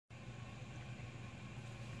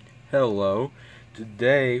Hello.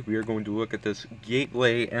 Today we are going to look at this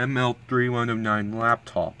Gateway ML3109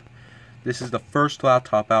 laptop. This is the first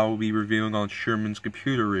laptop I will be reviewing on Sherman's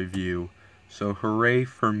computer review, so hooray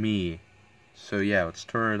for me. So yeah, let's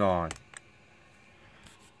turn it on.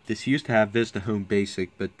 This used to have Vista Home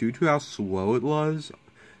Basic, but due to how slow it was,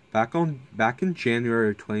 back in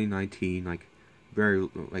January of 2019, like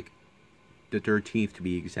the 13th to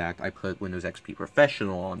be exact, I put Windows XP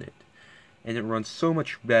Professional on it. And it runs so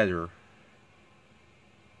much better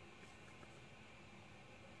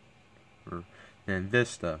than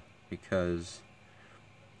Vista because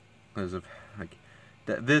of like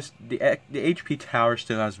the HP Tower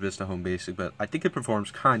still has Vista Home Basic, but I think it performs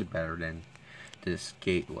kind of better than this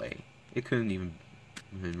Gateway. It couldn't even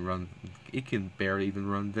run. It can barely even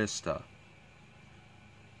run Vista.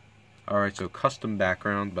 All right, so custom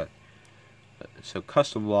background, so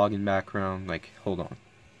custom login background. Like, hold on.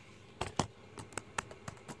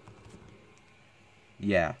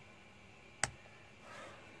 Yeah.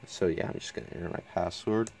 So yeah, I'm just gonna enter my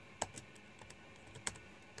password.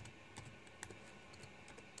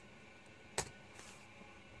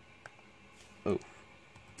 Oh.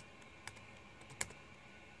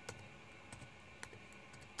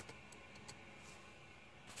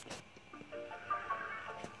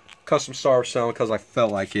 Custom star sound because I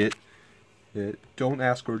felt like it. Don't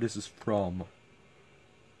ask where this is from.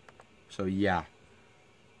 So yeah.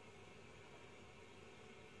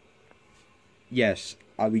 Yes,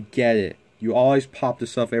 we get it. You always pop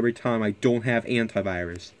this up every time I don't have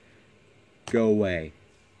antivirus. Go away.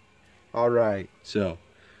 Alright, so.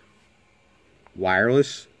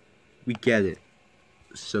 Wireless? We get it.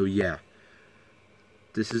 So yeah.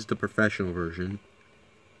 This is the professional version.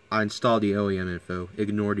 I installed the OEM info.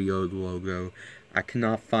 Ignore the old logo. I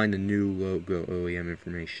cannot find the new logo OEM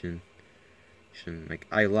information. Like,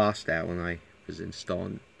 I lost that when I was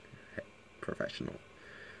installing professional.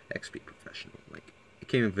 XP Professional. Like, it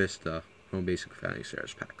came in Vista Home Basic without any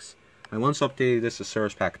service packs. I once updated this to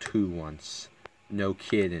Service Pack 2 once. No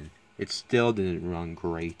kidding. It still didn't run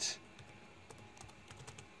great.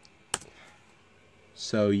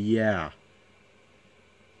 So yeah.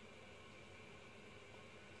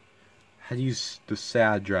 I had to use the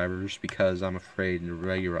SAD drivers because I'm afraid the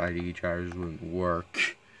regular IDE drivers wouldn't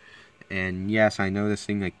work. And yes, I know this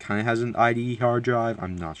thing like kind of has an IDE hard drive.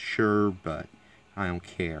 I'm not sure, but I don't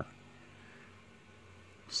care.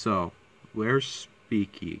 So, where's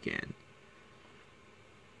Speaky again?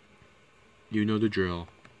 You know the drill.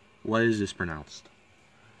 What is this pronounced?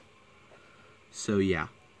 So yeah.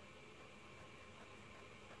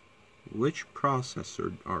 Which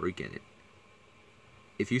processor are we getting?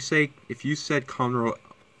 If you said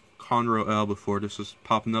Conroe L before this was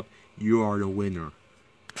popping up, you are the winner.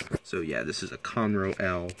 So yeah, this is a Conroe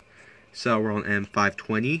L. Celeron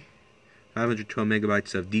M520. 512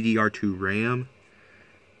 megabytes of DDR2 RAM.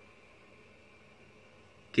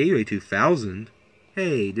 Gateway 2000?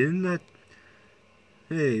 Hey, didn't that...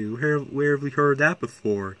 Hey, where have we heard that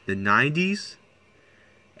before? The 90s?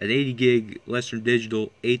 An 80 gig Western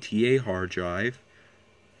Digital ATA hard drive?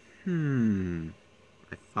 I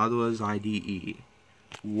thought it was IDE.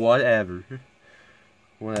 Whatever.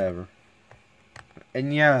 Whatever.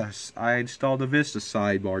 And yes, I installed the Vista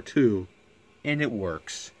sidebar too. And it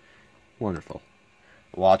works. Wonderful.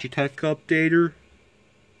 Logitech updater?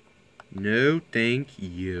 No, thank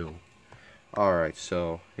you. Alright,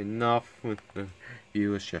 so enough with the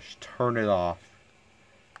view. Let's just turn it off.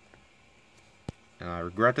 And I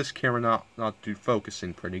regret this camera not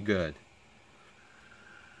focusing pretty good.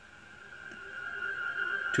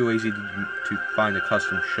 Too lazy to find a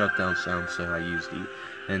custom shutdown sound, so I used the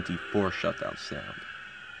NT4 shutdown sound.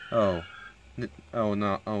 Oh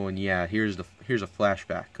no, and yeah, here's a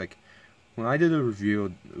flashback. Like, when I did a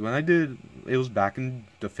review, it was back in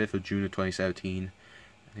the 5th of June of 2017,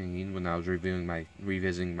 when I was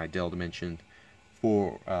revisiting my Dell Dimension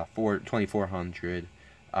 2400,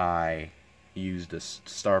 I used the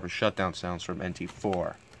start and shutdown sounds from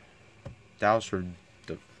NT4. That was from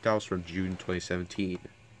June 2017.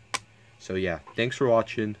 So yeah, thanks for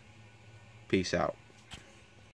watching. Peace out.